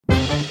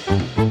Hi,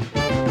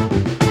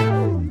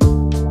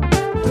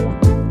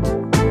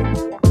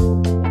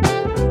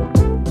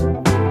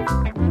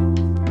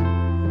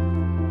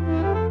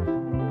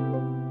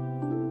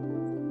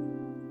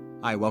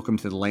 welcome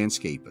to The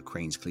Landscape, a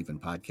Crain's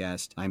Cleveland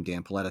podcast. I'm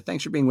Dan Paletta.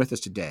 Thanks for being with us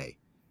today.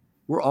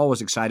 We're always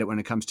excited when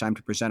it comes time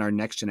to present our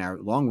next in our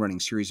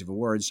long-running series of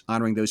awards,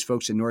 honoring those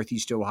folks in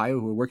Northeast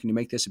Ohio who are working to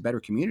make this a better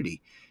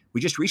community.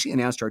 We just recently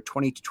announced our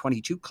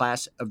 2022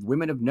 class of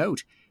Women of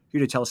Note. Here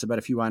to tell us about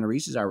a few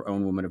honorees is our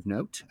own woman of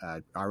note,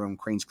 our own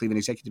Crain's Cleveland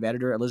Executive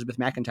Editor, Elizabeth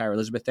McIntyre.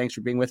 Elizabeth, thanks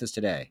for being with us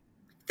today.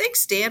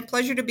 Thanks, Dan.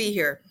 Pleasure to be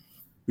here.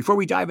 Before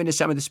we dive into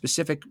some of the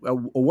specific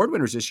award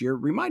winners this year,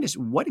 remind us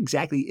what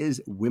exactly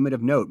is Women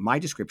of Note. My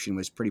description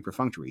was pretty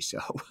perfunctory.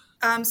 So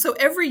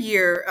every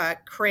year,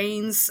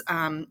 Crain's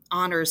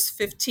honors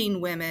 15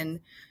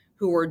 women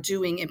who are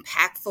doing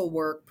impactful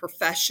work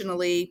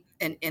professionally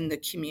and in the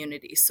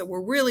community. So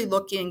we're really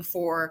looking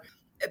for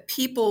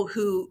people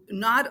who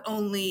not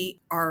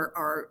only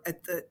are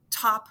at the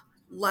top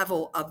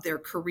level of their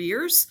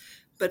careers,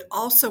 but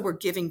also are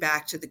giving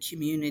back to the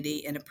community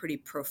in a pretty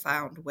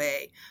profound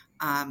way.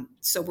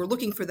 So we're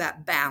looking for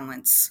that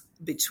balance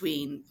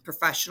between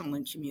professional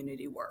and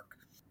community work.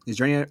 Is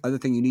there any other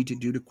thing you need to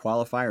do to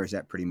qualify, or is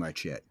that pretty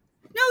much it?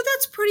 No,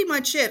 that's pretty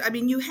much it. I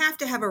mean, you have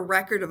to have a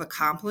record of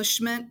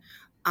accomplishment.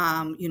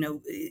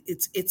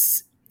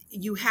 It's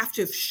you have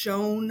to have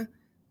shown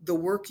the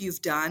work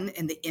you've done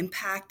and the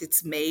impact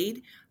it's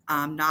made,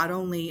 not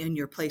only in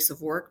your place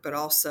of work, but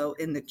also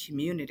in the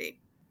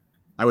community.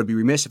 I would be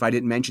remiss if I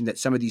didn't mention that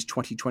some of these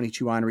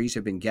 2022 honorees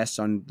have been guests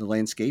on The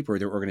Landscape, or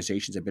their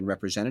organizations have been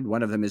represented.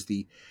 One of them is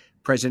the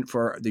president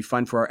for the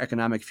Fund for Our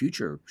Economic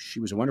Future. She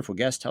was a wonderful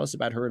guest. Tell us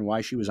about her and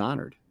why she was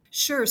honored.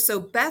 Sure. So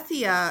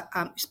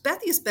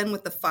Bethia's been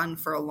with the fund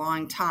for a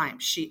long time.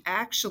 She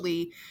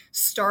actually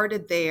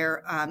started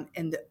there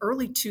in the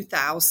early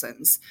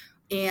 2000s.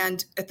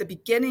 And at the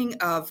beginning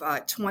of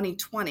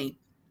 2020,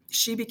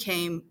 she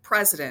became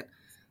president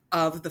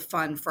of the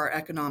Fund for Our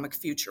Economic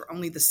Future,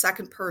 only the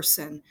second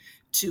person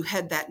to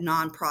head that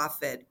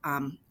nonprofit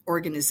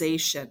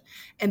organization.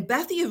 And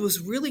Bethia was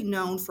really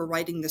known for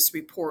writing this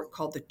report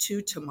called The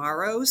Two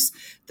Tomorrows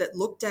that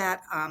looked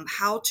at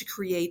how to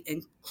create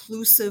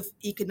inclusive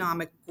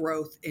economic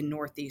growth in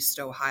Northeast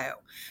Ohio.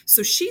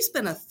 So she's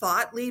been a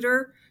thought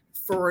leader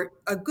for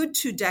a good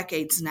 2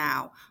 decades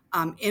now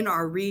in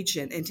our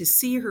region. And to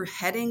see her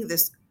heading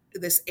this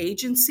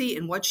agency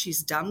and what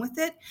she's done with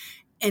it,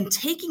 and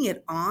taking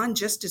it on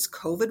just as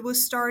COVID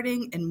was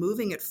starting and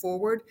moving it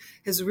forward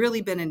has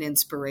really been an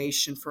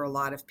inspiration for a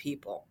lot of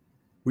people.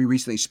 We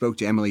recently spoke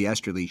to Emily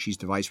Esterly. She's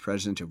the Vice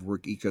President of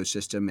Work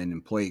Ecosystem and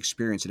Employee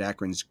Experience at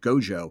Akron's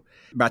Gojo,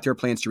 about their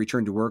plans to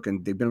return to work,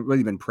 and they've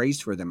really been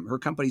praised for them. Her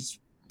company's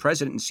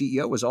president and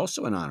CEO was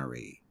also an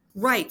honoree.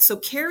 Right. So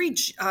Carrie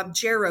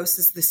Jaros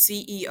is the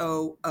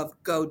CEO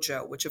of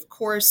Gojo, which of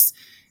course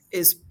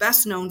is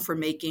best known for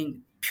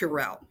making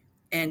Purell.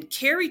 And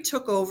Carrie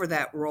took over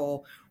that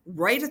role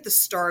right at the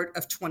start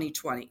of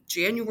 2020.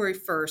 January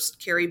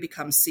 1st, Carrie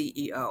becomes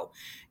CEO.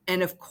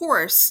 And of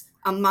course,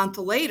 a month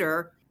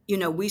later,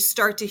 we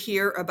start to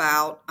hear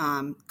about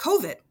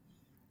COVID.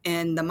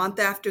 And the month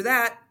after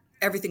that,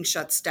 everything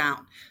shuts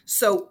down.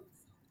 So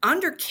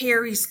under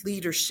Carrie's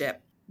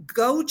leadership,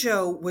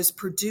 Gojo was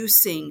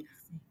producing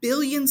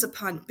billions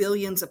upon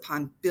billions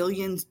upon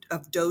billions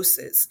of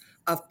doses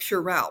of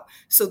Purell.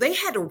 So they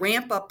had to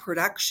ramp up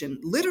production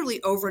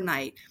literally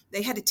overnight.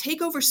 They had to take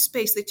over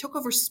space. They took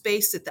over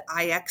space at the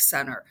IX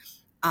Center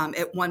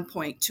at one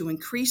point to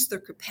increase their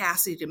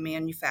capacity to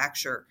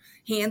manufacture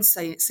hand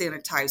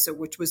sanitizer,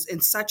 which was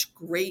in such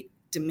great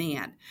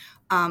demand.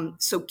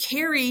 So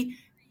Carrie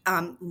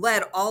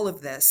led all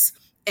of this.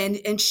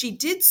 And she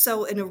did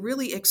so in a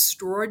really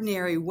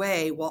extraordinary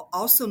way while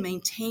also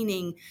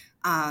maintaining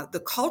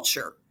the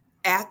culture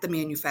at the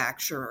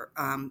manufacturer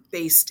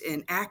based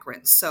in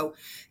Akron. So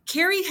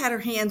Carrie had her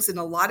hands in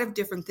a lot of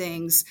different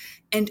things.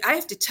 And I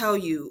have to tell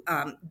you,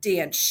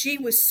 Dan, she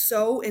was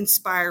so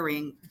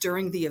inspiring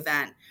during the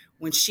event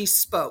when she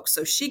spoke.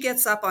 So she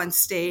gets up on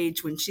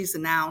stage when she's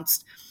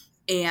announced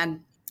and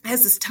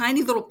has this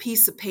tiny little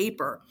piece of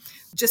paper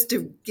just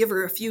to give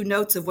her a few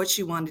notes of what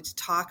she wanted to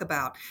talk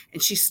about.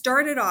 And she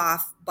started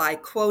off by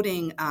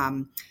quoting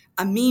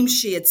a meme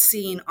she had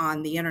seen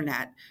on the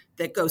internet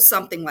that goes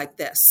something like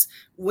this: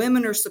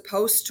 women are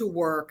supposed to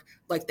work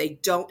like they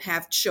don't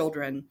have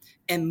children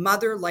and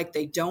mother like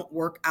they don't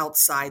work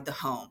outside the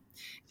home.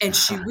 And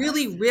she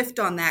really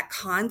riffed on that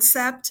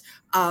concept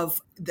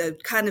of the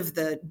kind of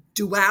the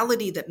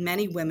duality that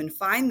many women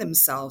find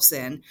themselves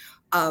in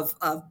of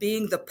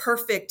being the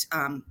perfect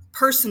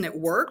person at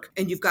work,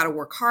 and you've got to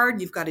work hard,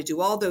 you've got to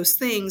do all those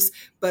things,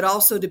 but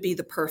also to be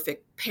the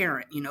perfect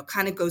parent.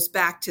 Kind of goes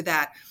back to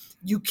that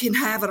you can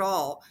have it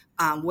all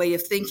way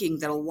of thinking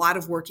that a lot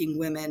of working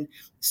women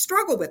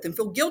struggle with and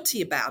feel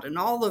guilty about, and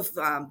all of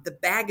the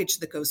baggage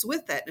that goes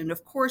with it. And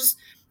of course,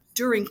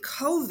 during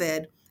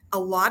COVID, a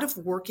lot of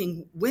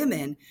working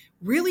women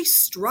really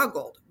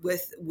struggled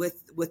with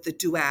the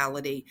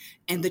duality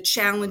and the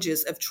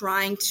challenges of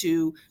trying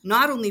to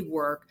not only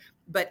work,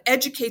 but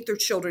educate their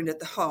children at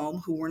the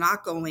home who were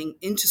not going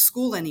into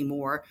school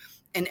anymore,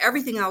 and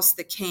everything else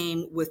that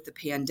came with the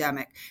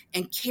pandemic.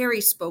 And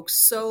Carrie spoke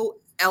so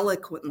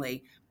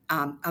eloquently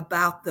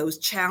about those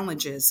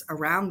challenges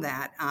around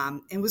that.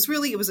 And it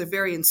was a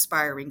very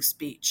inspiring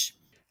speech.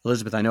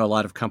 Elizabeth, I know a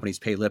lot of companies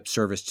pay lip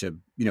service to,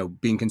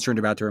 being concerned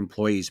about their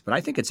employees, but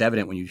I think it's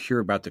evident when you hear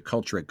about the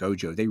culture at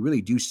Gojo. They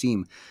really do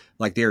seem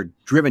like they're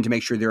driven to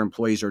make sure their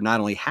employees are not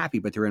only happy,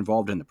 but they're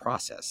involved in the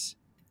process.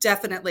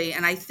 Definitely.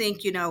 And I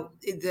think,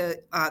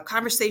 the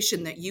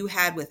conversation that you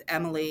had with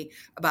Emily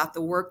about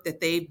the work that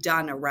they've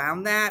done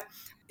around that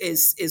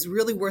is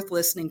really worth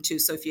listening to.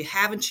 So if you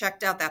haven't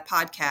checked out that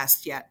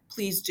podcast yet,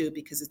 please do,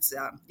 because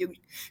you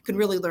can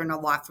really learn a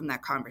lot from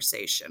that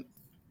conversation.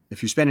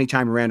 If you spend any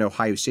time around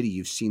Ohio City,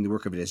 you've seen the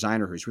work of a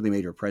designer who's really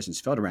made her presence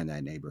felt around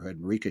that neighborhood,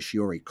 Marika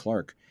Shiori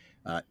Clark,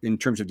 in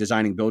terms of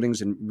designing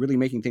buildings and really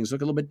making things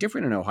look a little bit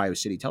different in Ohio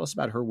City. Tell us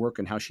about her work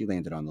and how she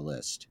landed on the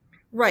list.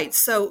 Right.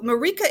 So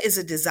Marika is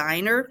a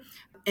designer,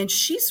 and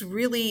she's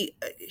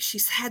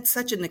had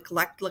such an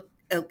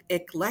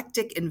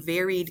eclectic and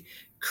varied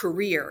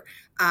career,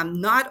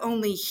 not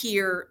only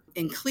here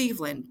in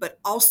Cleveland, but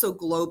also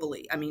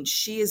globally. I mean,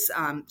 she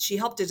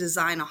helped to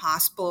design a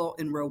hospital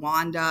in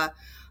Rwanda.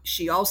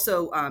 She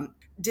also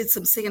did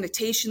some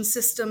sanitation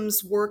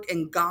systems work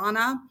in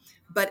Ghana,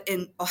 but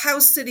in Ohio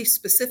City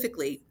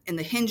specifically, in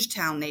the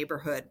Hingetown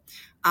neighborhood.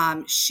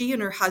 She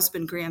and her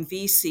husband, Graham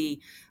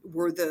Vesey,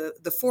 were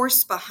the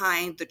force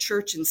behind the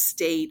Church and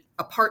State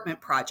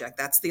apartment project.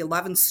 That's the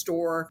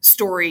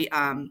 11-story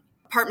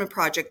apartment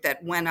project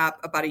that went up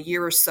about a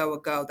year or so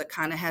ago that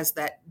kind of has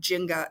that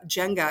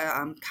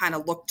Jenga kind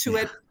of look to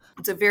it.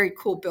 It's a very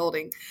cool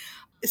building.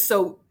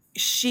 So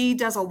she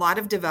does a lot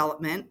of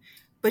development,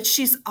 but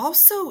she's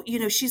also,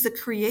 she's a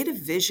creative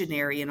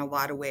visionary in a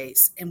lot of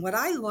ways. And what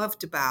I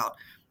loved about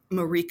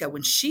Marika,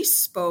 when she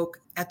spoke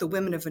at the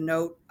Women of a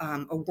Note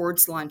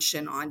Awards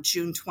luncheon on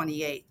June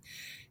 28th,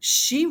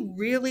 she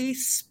really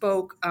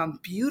spoke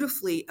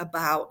beautifully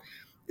about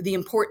the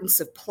importance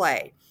of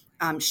play.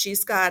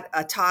 She's got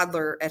a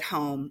toddler at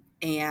home,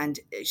 and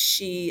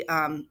she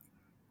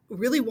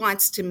really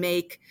wants to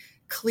make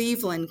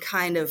Cleveland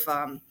kind of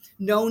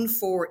known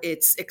for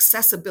its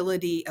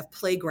accessibility of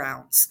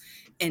playgrounds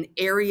and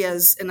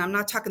areas. And I'm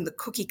not talking the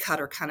cookie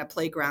cutter kind of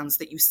playgrounds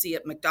that you see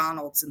at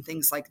McDonald's and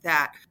things like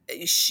that.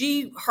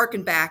 She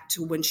harkened back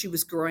to when she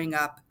was growing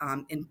up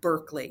in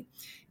Berkeley.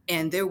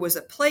 And there was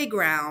a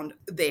playground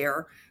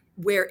there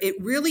where it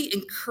really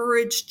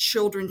encouraged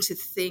children to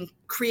think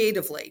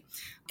creatively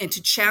and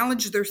to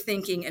challenge their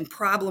thinking and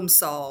problem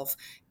solve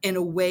in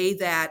a way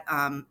that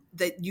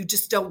that you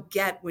just don't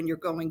get when you're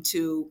going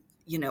to,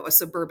 a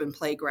suburban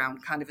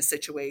playground kind of a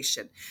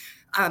situation.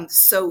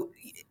 So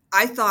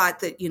I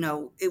thought that,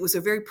 it was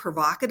a very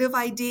provocative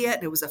idea,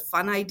 and it was a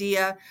fun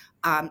idea.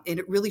 And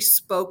it really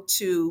spoke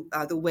to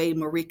the way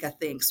Marika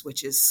thinks,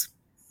 which is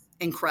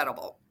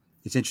incredible.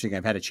 It's interesting.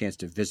 I've had a chance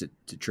to visit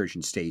the Church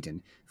and State,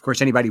 and of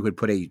course, anybody who would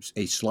put a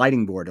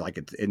sliding board like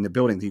in the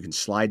building that you can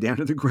slide down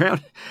to the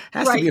ground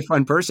has to be a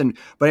fun person.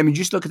 But I mean,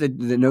 just look at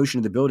the notion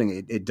of the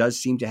building. It does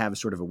seem to have a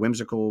sort of a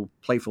whimsical,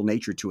 playful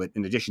nature to it.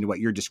 In addition to what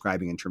you're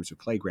describing in terms of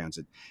playgrounds,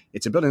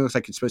 it's a building that looks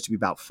like it's supposed to be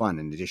about fun,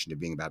 in addition to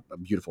being about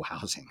beautiful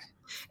housing.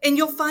 And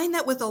you'll find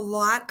that with a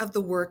lot of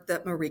the work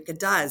that Marika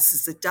does,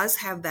 is it does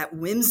have that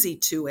whimsy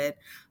to it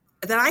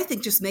that I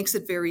think just makes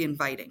it very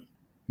inviting.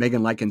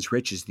 Megan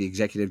Likens-Rich is the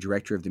executive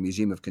director of the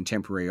Museum of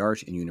Contemporary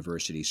Art in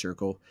University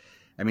Circle.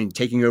 I mean,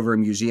 taking over a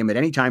museum at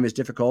any time is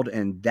difficult,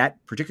 and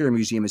that particular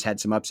museum has had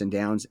some ups and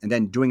downs, and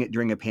then doing it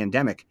during a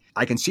pandemic,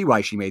 I can see why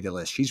she made the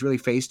list. She's really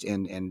faced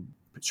and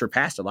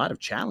surpassed a lot of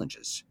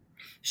challenges.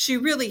 She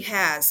really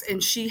has,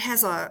 and she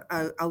has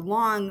a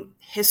long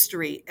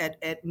history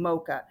at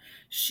MoCA.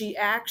 She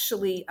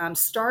actually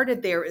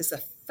started there as a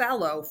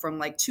fellow from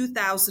like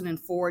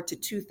 2004 to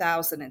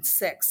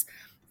 2006.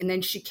 And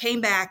then she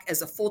came back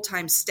as a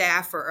full-time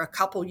staffer a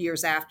couple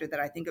years after that.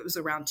 I think it was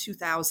around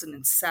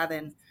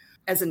 2007,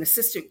 as an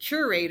assistant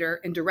curator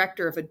and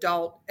director of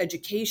adult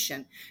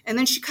education. And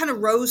then she kind of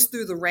rose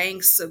through the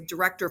ranks of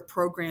director of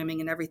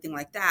programming and everything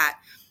like that.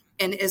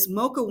 And as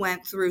MoCA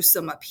went through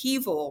some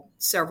upheaval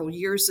several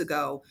years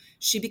ago,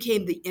 she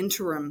became the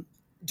interim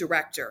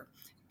director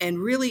and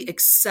really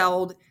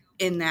excelled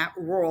in that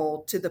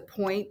role, to the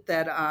point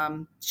that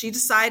she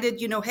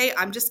decided, hey,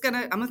 I'm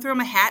gonna throw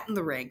my hat in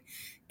the ring.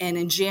 And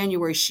in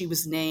January, she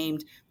was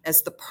named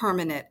as the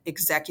permanent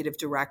executive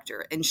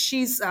director. And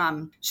she's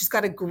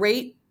got a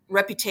great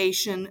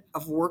reputation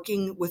of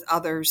working with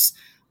others,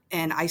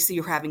 and I see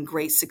her having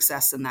great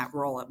success in that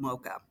role at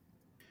MoCA.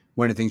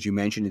 One of the things you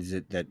mentioned is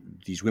that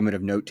these women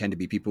of note tend to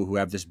be people who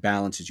have this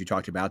balance, as you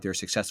talked about. They're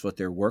successful at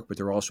their work, but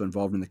they're also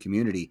involved in the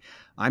community.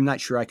 I'm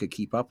not sure I could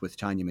keep up with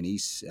Tanya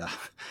Manise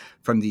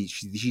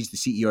she's the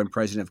CEO and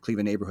president of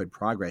Cleveland Neighborhood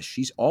Progress.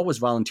 She's always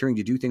volunteering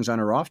to do things on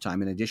her off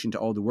time, in addition to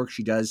all the work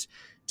she does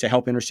to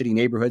help inner city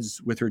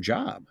neighborhoods with her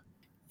job.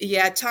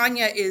 Yeah,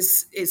 Tanya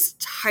is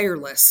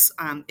tireless,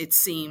 it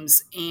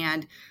seems,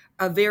 and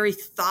a very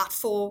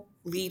thoughtful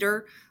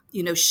leader.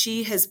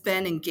 She has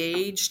been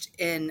engaged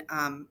in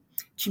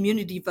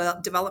community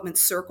development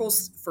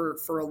circles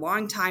for a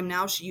long time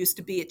now. She used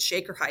to be at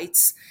Shaker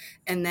Heights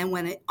and then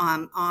went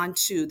on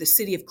to the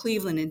city of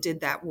Cleveland and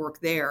did that work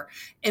there.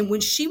 And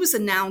when she was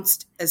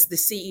announced as the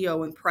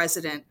CEO and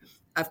president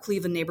of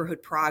Cleveland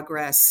Neighborhood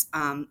Progress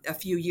a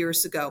few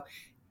years ago,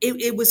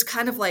 it was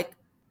kind of like,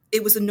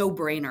 it was a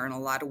no-brainer in a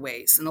lot of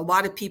ways. And a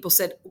lot of people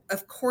said,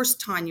 of course,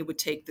 Tanya would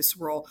take this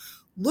role.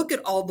 Look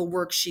at all the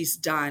work she's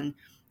done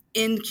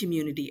in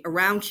community,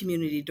 around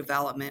community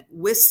development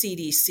with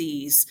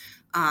CDCs,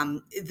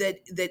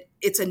 that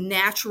it's a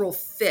natural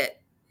fit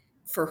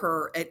for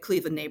her at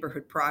Cleveland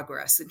Neighborhood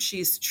Progress. And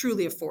she's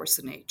truly a force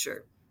of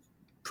nature.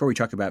 Before we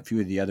talk about a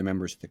few of the other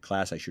members of the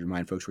class, I should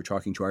remind folks we're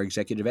talking to our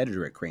executive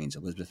editor at Crain's,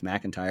 Elizabeth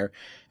McIntyre,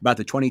 about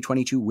the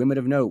 2022 Women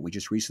of Note. We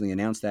just recently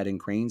announced that in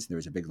Crain's. There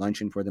was a big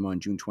luncheon for them on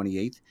June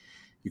 28th.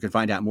 You can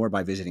find out more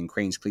by visiting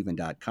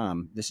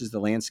crainscleveland.com. This is The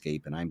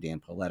Landscape, and I'm Dan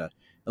Paletta.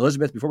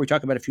 Elizabeth, before we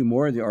talk about a few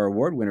more of our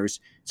award winners,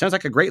 sounds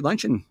like a great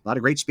luncheon, a lot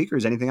of great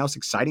speakers. Anything else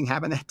exciting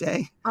happen that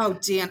day? Oh,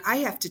 Dan, I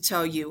have to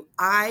tell you,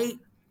 I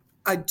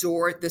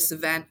adore this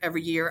event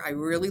every year. I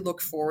really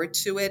look forward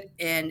to it.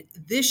 And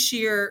this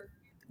year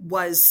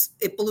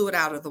it blew it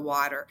out of the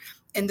water.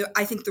 And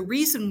I think the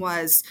reason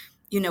was,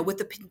 with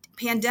the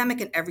pandemic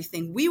and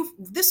everything,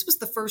 this was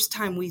the first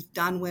time we've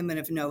done Women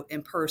of Note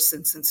in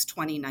person since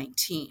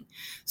 2019.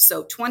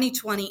 So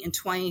 2020 and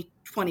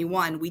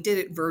 2021, we did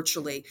it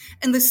virtually.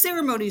 And the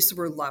ceremonies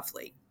were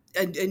lovely.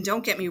 And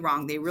don't get me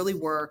wrong, they really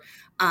were.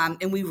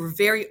 And we were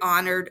very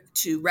honored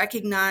to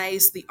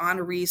recognize the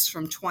honorees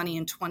from 20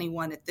 and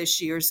 21 at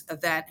this year's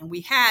event. And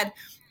we had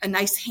a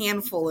nice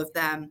handful of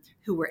them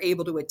who were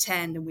able to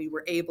attend, and we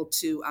were able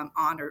to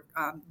honor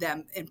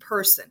them in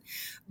person.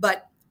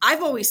 But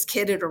I've always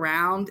kidded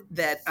around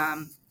that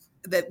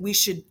we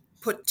should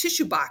put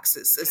tissue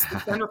boxes as the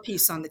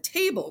centerpiece on the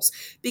tables,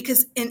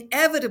 because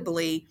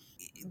inevitably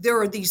there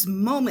are these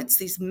moments,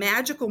 these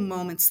magical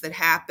moments that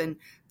happen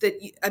that,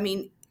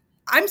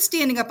 I'm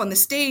standing up on the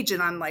stage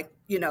and I'm like,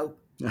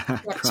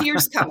 got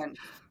tears coming.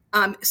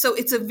 So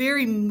it's a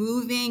very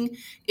moving,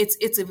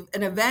 it's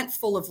an event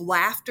full of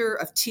laughter,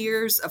 of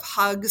tears, of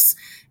hugs.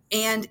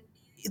 And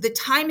the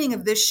timing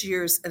of this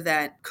year's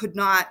event could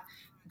not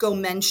go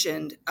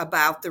mentioned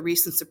about the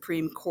recent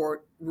Supreme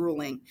Court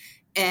ruling.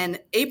 And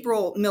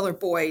April Miller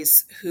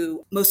Boyce,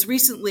 who most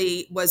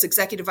recently was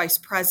executive vice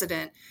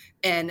president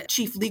and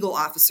chief legal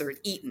officer at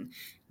Eaton,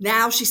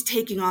 now she's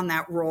taking on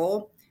that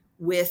role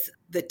with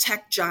the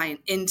tech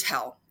giant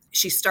Intel.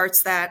 She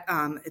starts that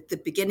at the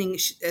beginning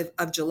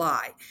of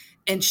July.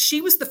 And she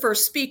was the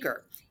first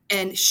speaker.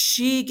 And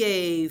she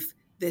gave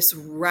this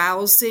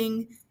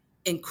rousing,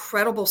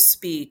 incredible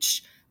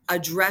speech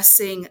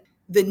addressing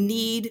the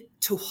need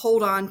to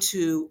hold on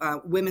to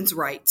women's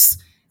rights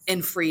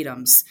and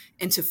freedoms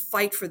and to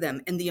fight for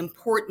them and the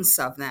importance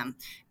of them,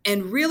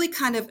 and really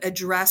kind of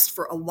addressed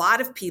for a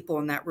lot of people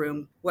in that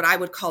room what I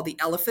would call the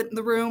elephant in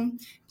the room.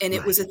 And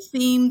it was a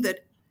theme that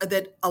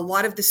a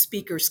lot of the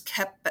speakers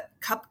kept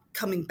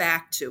coming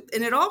back to.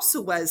 And it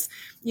also was,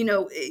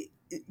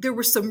 there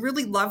were some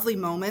really lovely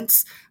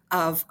moments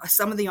of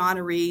some of the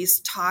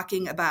honorees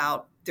talking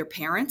about their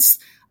parents.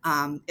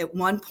 At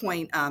one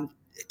point,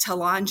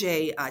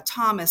 Talonjay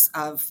Thomas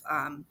of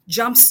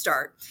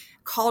Jumpstart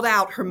called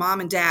out her mom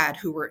and dad,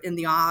 who were in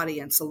the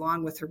audience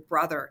along with her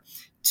brother,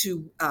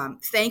 to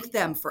thank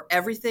them for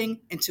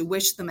everything and to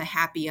wish them a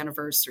happy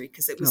anniversary,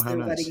 because it was their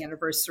wedding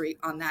anniversary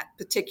on that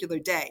particular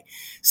day.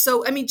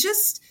 So,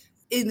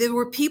 there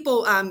were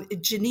people,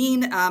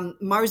 Janine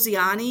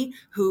Marziani,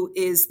 who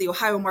is the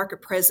Ohio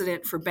market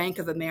president for Bank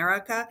of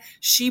America.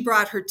 She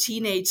brought her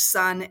teenage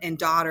son and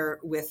daughter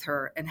with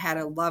her and had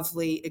a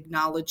lovely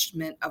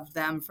acknowledgement of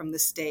them from the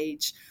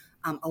stage,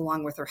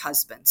 along with her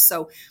husband.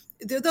 So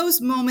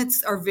those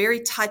moments are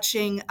very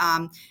touching.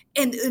 And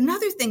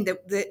another thing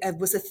that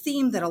was a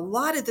theme that a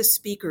lot of the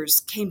speakers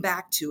came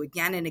back to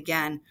again and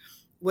again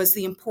was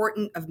the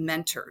importance of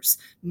mentors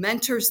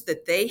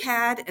that they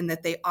had and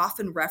that they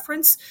often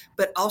reference,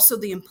 but also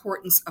the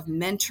importance of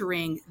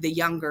mentoring the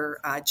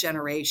younger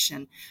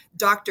generation.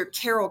 Dr.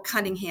 Carol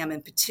Cunningham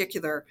in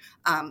particular,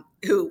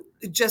 who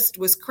just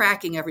was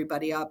cracking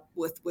everybody up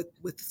with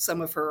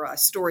some of her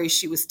stories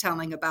she was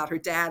telling about her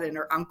dad and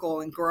her uncle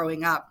and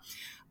growing up,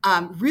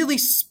 really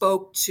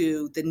spoke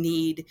to the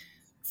need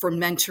for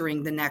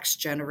mentoring the next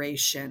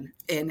generation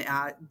and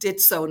did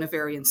so in a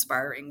very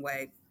inspiring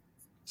way.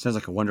 Sounds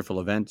like a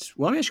wonderful event.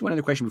 Well, let me ask you one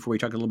other question before we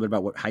talk a little bit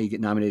about how you get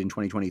nominated in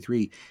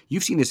 2023.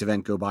 You've seen this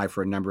event go by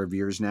for a number of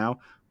years now.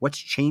 What's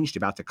changed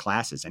about the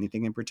classes?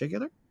 Anything in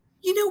particular?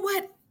 You know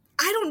what?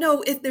 I don't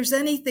know if there's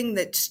anything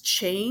that's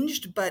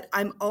changed, but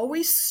I'm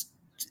always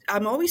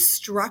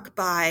struck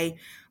by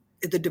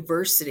the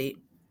diversity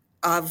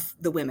of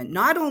the women,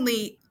 not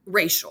only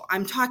racial.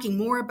 I'm talking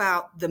more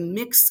about the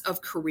mix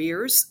of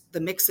careers, the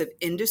mix of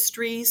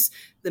industries,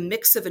 the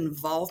mix of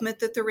involvement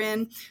that they're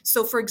in.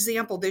 So, for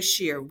example, this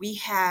year we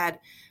had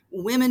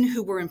women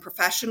who were in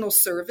professional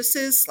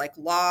services like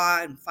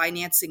law and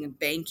financing and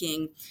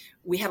banking.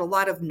 We had a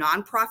lot of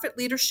nonprofit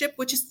leadership,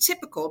 which is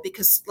typical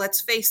because,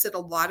 let's face it, a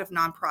lot of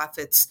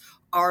nonprofits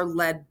are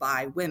led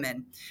by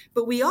women.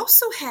 But we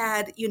also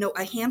had,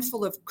 a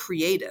handful of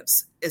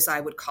creatives, as I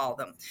would call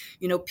them.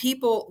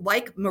 People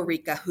like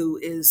Marika, who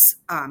is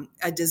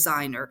a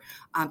designer,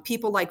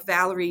 people like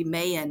Valerie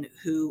Mayen,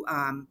 who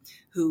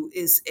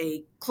is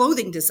a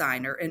clothing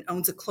designer and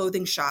owns a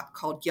clothing shop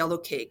called Yellow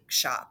Cake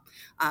Shop,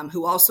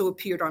 who also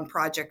appeared on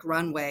Project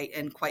Runway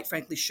and quite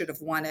frankly should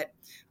have won it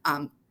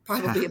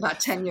probably about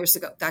 10 years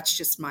ago. That's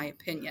just my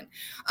opinion.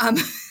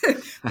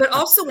 But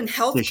also in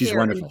healthcare. Yeah, she's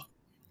wonderful.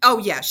 Oh,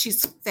 yeah,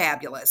 she's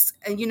fabulous.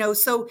 And,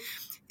 so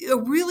a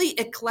really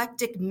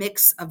eclectic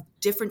mix of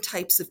different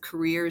types of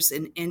careers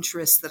and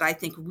interests that I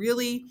think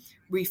really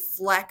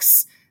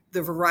reflects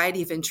the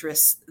variety of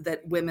interests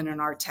that women in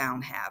our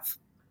town have.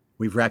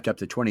 We've wrapped up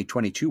the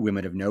 2022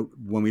 Women of Note.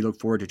 When we look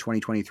forward to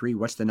 2023,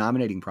 what's the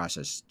nominating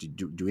process?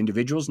 Do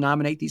individuals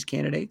nominate these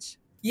candidates?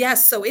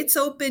 Yes, so it's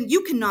open.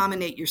 You can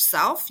nominate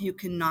yourself. You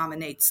can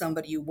nominate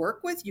somebody you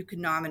work with. You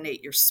can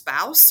nominate your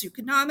spouse. You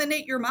can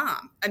nominate your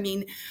mom.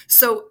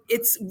 So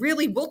it's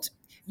really,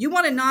 you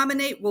want to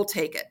nominate, we'll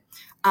take it.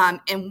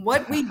 And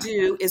what we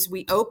do is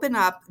we open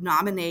up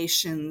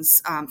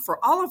nominations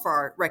for all of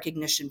our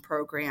recognition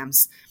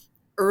programs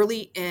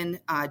early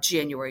in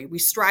January. We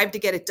strive to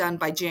get it done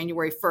by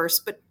January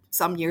 1st, but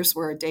some years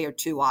we're a day or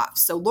two off.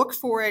 So look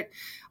for it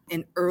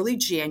in early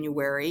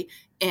January.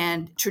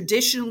 And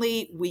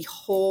traditionally, we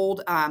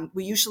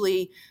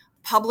usually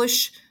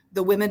publish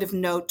the Women of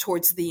Note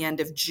towards the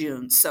end of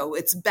June. So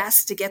it's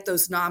best to get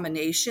those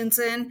nominations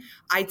in,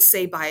 I'd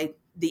say by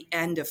the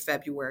end of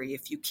February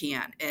if you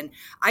can. And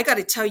I got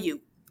to tell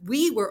you,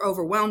 we were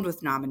overwhelmed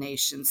with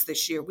nominations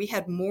this year. We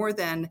had more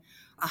than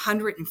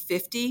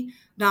 150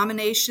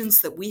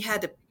 nominations that we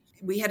had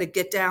to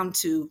get down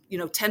to,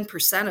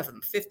 10% of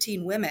them,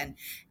 15 women.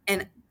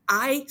 And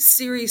I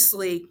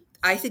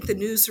think the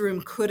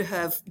newsroom could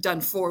have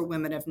done 4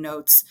 Women of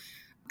Notes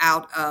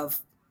out of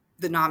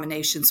the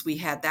nominations we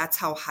had. That's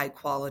how high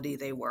quality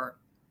they were.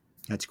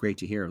 That's great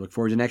to hear. Look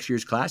forward to next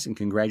year's class, and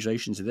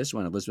congratulations to this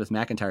one. Elizabeth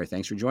McIntyre,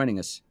 thanks for joining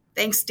us.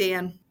 Thanks,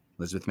 Dan.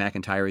 Elizabeth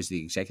McIntyre is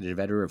the executive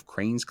editor of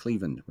Crain's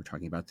Cleveland. We're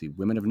talking about the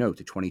Women of Note,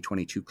 the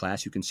 2022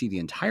 class. You can see the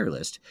entire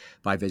list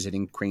by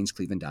visiting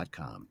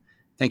crainscleveland.com.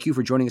 Thank you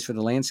for joining us for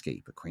The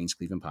Landscape, a Crain's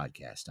Cleveland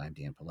podcast. I'm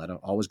Dan Paletta.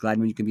 Always glad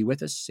when you can be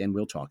with us, and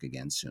we'll talk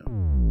again soon.